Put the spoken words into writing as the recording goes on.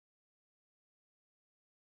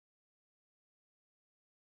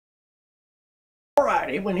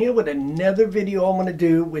Alrighty, we're here with another video I'm going to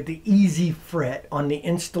do with the easy fret on the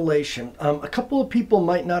installation. A couple of people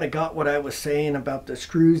might not have got what I was saying about the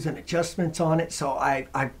screws and adjustments on it, so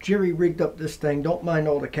I've jerry-rigged up this thing. Don't mind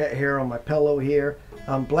all the cat hair on my pillow here.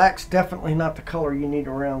 Black's definitely not the color you need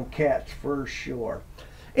around cats for sure.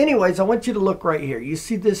 Anyways, I want you to look right here. You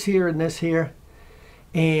see this here and this here,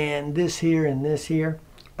 and this here and this here.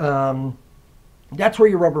 That's where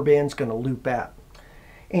your rubber band's going to loop at.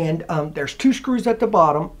 And there's two screws at the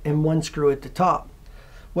bottom and one screw at the top.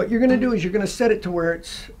 What you're going to do is you're going to set it to where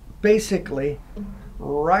it's basically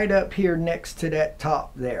right up here next to that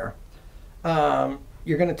top there.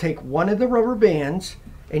 You're going to take one of the rubber bands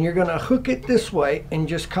and you're going to hook it this way and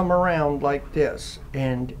just come around like this.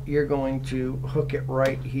 And you're going to hook it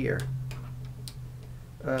right here.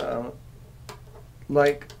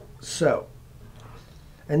 Like so.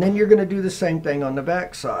 And then you're going to do the same thing on the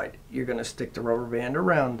back side. You're going to stick the rubber band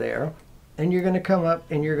around there and you're going to come up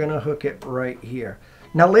and you're going to hook it right here.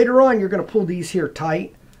 Now later on you're going to pull these here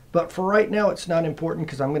tight, but for right now it's not important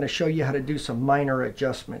because I'm going to show you how to do some minor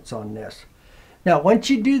adjustments on this. Now once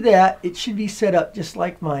you do that, it should be set up just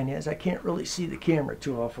like mine is. I can't really see the camera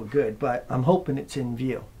too awful good, but I'm hoping it's in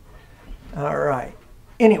view. Alright,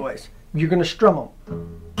 anyways, you're going to strum them.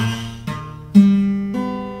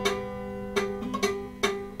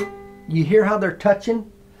 You hear how they're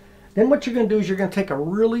touching? Then what you're going to do is you're going to take a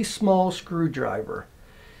really small screwdriver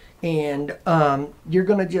and you're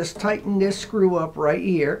going to just tighten this screw up right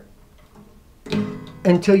here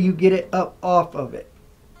until you get it up off of it.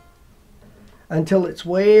 Until it's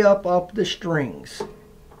way up off the strings.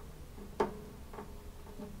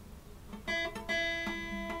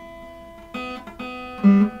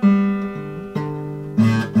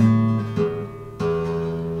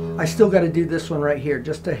 I still got to do this one right here,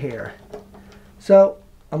 just a hair. So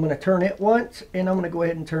I'm going to turn it once, and I'm going to go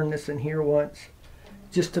ahead and turn this in here once,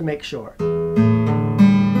 just to make sure.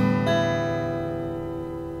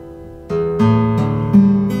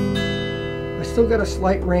 I still got a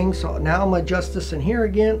slight ring, so now I'm going to adjust this in here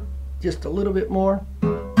again, just a little bit more.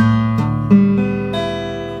 I'm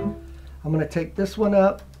going to take this one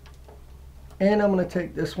up, and I'm going to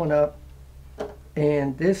take this one up,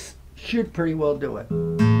 and this should pretty well do it.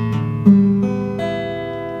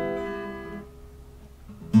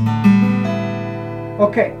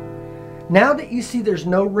 Okay, now that you see there's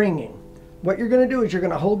no ringing, what you're going to do is you're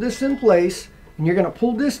going to hold this in place and you're going to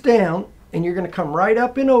pull this down and you're going to come right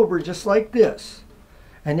up and over just like this.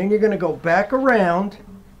 And then you're going to go back around,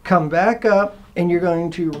 come back up, and you're going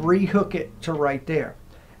to rehook it to right there.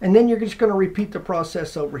 And then you're just going to repeat the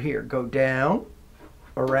process over here. Go down,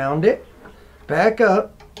 around it, back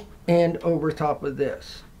up, and over top of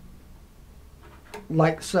this.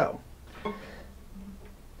 Like so.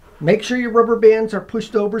 Make sure your rubber bands are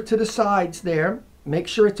pushed over to the sides there. Make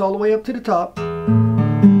sure it's all the way up to the top.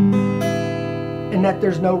 And that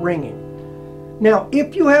there's no ringing. Now,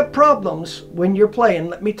 if you have problems when you're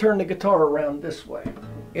playing, let me turn the guitar around this way.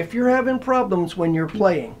 If you're having problems when you're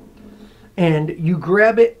playing and you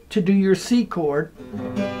grab it to do your C chord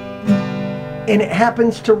and it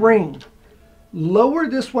happens to ring, lower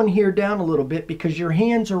this one here down a little bit because your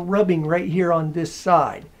hands are rubbing right here on this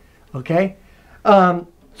side. Okay?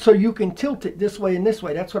 So you can tilt it this way and this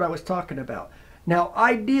way. That's what I was talking about. Now,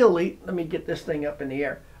 ideally, let me get this thing up in the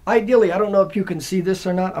air. Ideally, I don't know if you can see this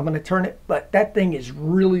or not. I'm going to turn it, but that thing is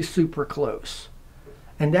really super close.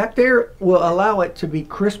 And that there will allow it to be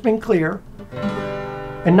crisp and clear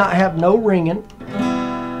and not have no ringing.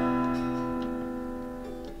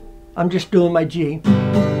 I'm just doing my G.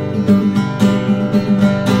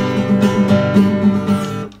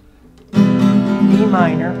 E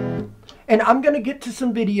minor. And I'm going to get to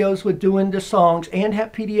some videos with doing the songs and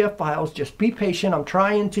have PDF files. Just be patient. I'm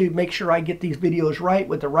trying to make sure I get these videos right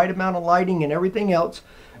with the right amount of lighting and everything else,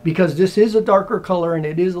 because this is a darker color and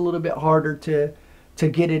it is a little bit harder to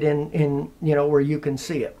get it in you know, where you can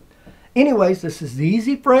see it. Anyways, this is the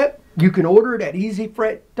Easy Fret. You can order it at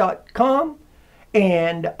easyfret.com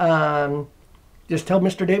and just tell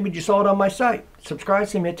Mr. David you saw it on my site. Subscribe,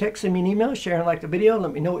 send me a text, send me an email, share and like the video.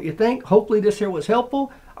 Let me know what you think. Hopefully this here was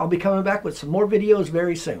helpful. I'll be coming back with some more videos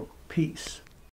very soon. Peace.